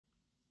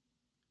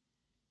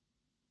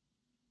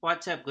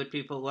What's up, good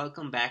people?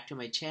 Welcome back to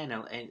my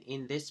channel. And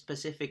in this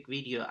specific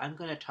video, I'm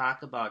going to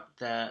talk about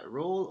the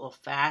role of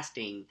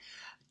fasting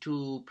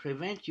to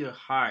prevent your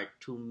heart,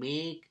 to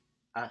make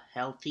a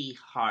healthy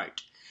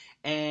heart.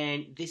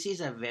 And this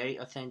is a very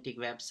authentic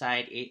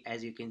website.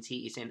 As you can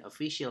see, it's an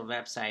official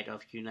website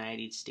of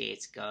United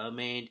States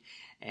government,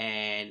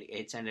 and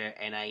it's under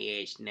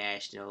NIH,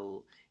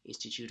 National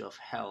Institute of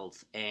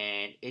Health,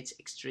 and it's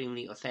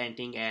extremely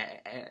authentic.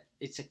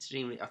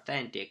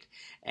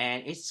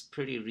 And it's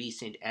pretty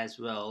recent as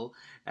well.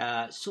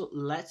 So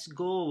let's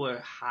go over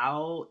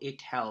how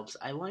it helps.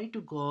 I wanted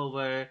to go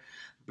over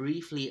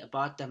briefly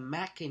about the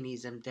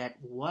mechanism that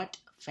what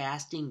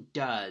fasting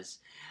does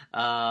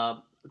uh,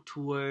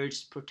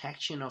 towards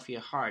protection of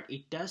your heart.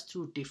 It does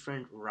through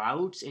different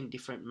routes and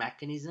different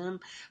mechanism.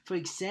 For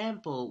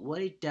example,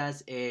 what it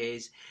does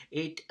is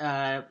it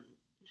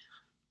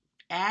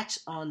acts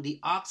on the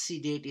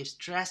oxidative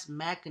stress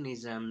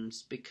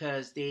mechanisms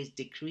because there's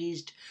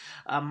decreased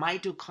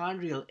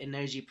mitochondrial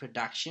energy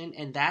production,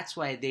 and that's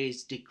why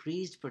there's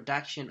decreased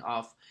production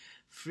of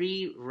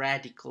free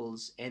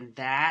radicals, and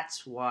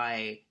that's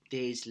why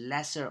there's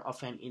lesser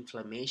of an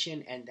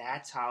inflammation, and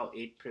that's how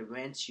it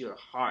prevents your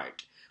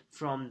heart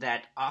from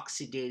that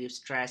oxidative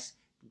stress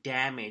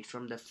damage,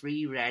 from the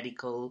free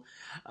radical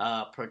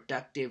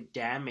productive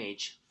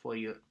damage for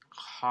your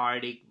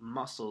cardiac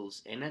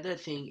muscles. Another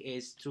thing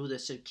is through the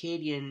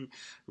circadian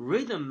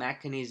rhythm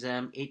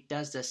mechanism, it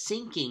does the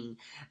syncing,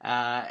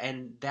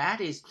 and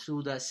that is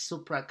through the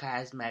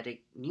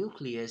suprachiasmatic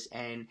nucleus,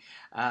 and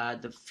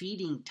the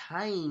feeding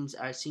times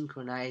are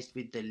synchronized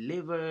with the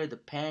liver, the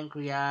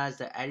pancreas,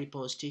 the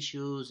adipose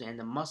tissues, and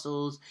the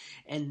muscles,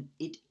 and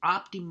it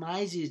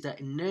optimizes the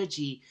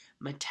energy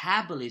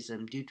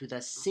metabolism due to the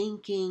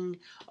syncing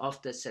of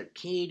the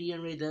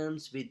circadian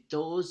rhythms with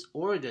those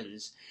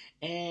organs.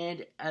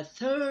 And a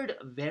third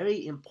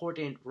very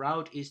important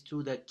route is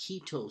through the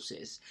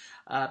ketosis.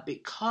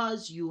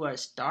 Because you are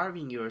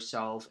starving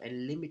yourself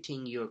and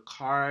limiting your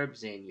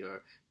carbs and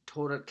your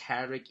total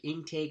caloric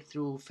intake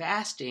through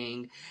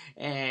fasting,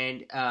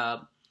 and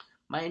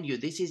mind you,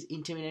 this is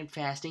intermittent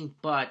fasting,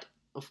 but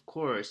of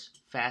course,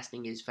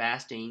 fasting is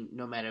fasting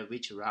no matter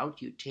which route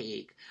you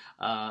take.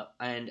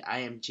 And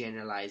I am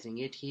generalizing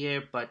it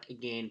here, but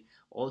again,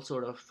 all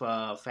sort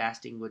of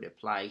fasting would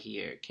apply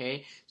here.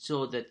 Okay,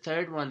 so the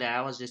third one that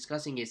I was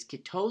discussing is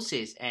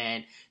ketosis,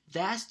 and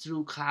that's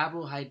through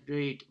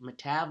carbohydrate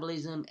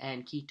metabolism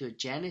and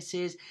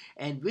ketogenesis,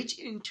 and which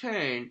in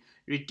turn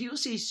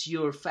reduces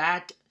your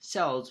fat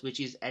cells, which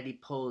is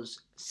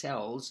adipose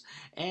cells,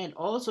 and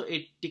also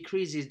it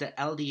decreases the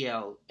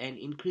LDL and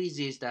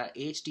increases the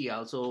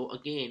HDL. So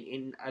again,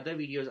 in other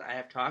videos I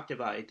have talked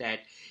about it, that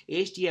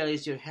HDL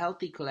is your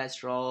healthy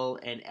cholesterol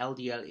and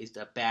LDL is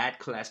the bad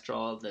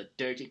cholesterol, the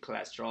dirty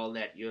cholesterol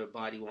that your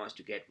body wants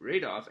to get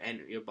rid of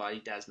and your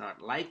body does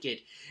not like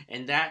it.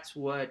 And that's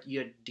what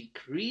you're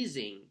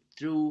decreasing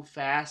through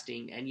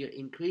fasting, and you're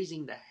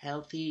increasing the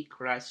healthy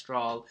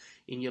cholesterol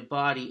in your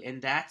body,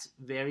 and that's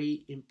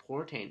very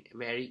important,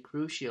 very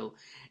crucial.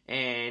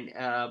 And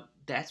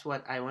that's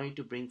what I wanted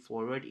to bring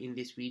forward in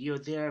this video.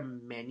 There are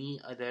many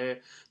other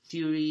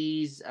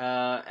theories,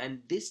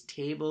 and this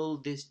table,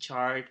 this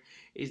chart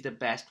is the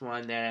best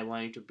one that I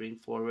wanted to bring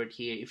forward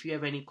here. If you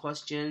have any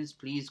questions,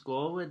 please go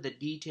over the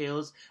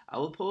details. I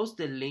will post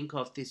the link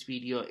of this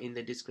video in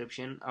the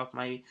description of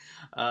my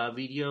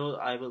video.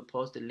 I will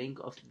post the link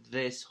of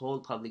this whole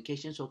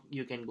publication so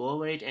you can go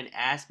over it and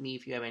ask me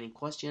if you have any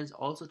questions.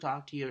 Also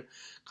talk to your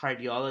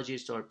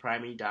cardiologist or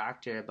primary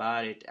doctor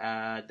about it.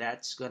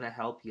 That's gonna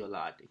help you a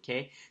lot.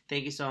 Okay,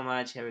 thank you so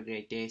much. Have a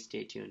great day.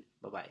 Stay tuned.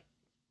 Bye bye.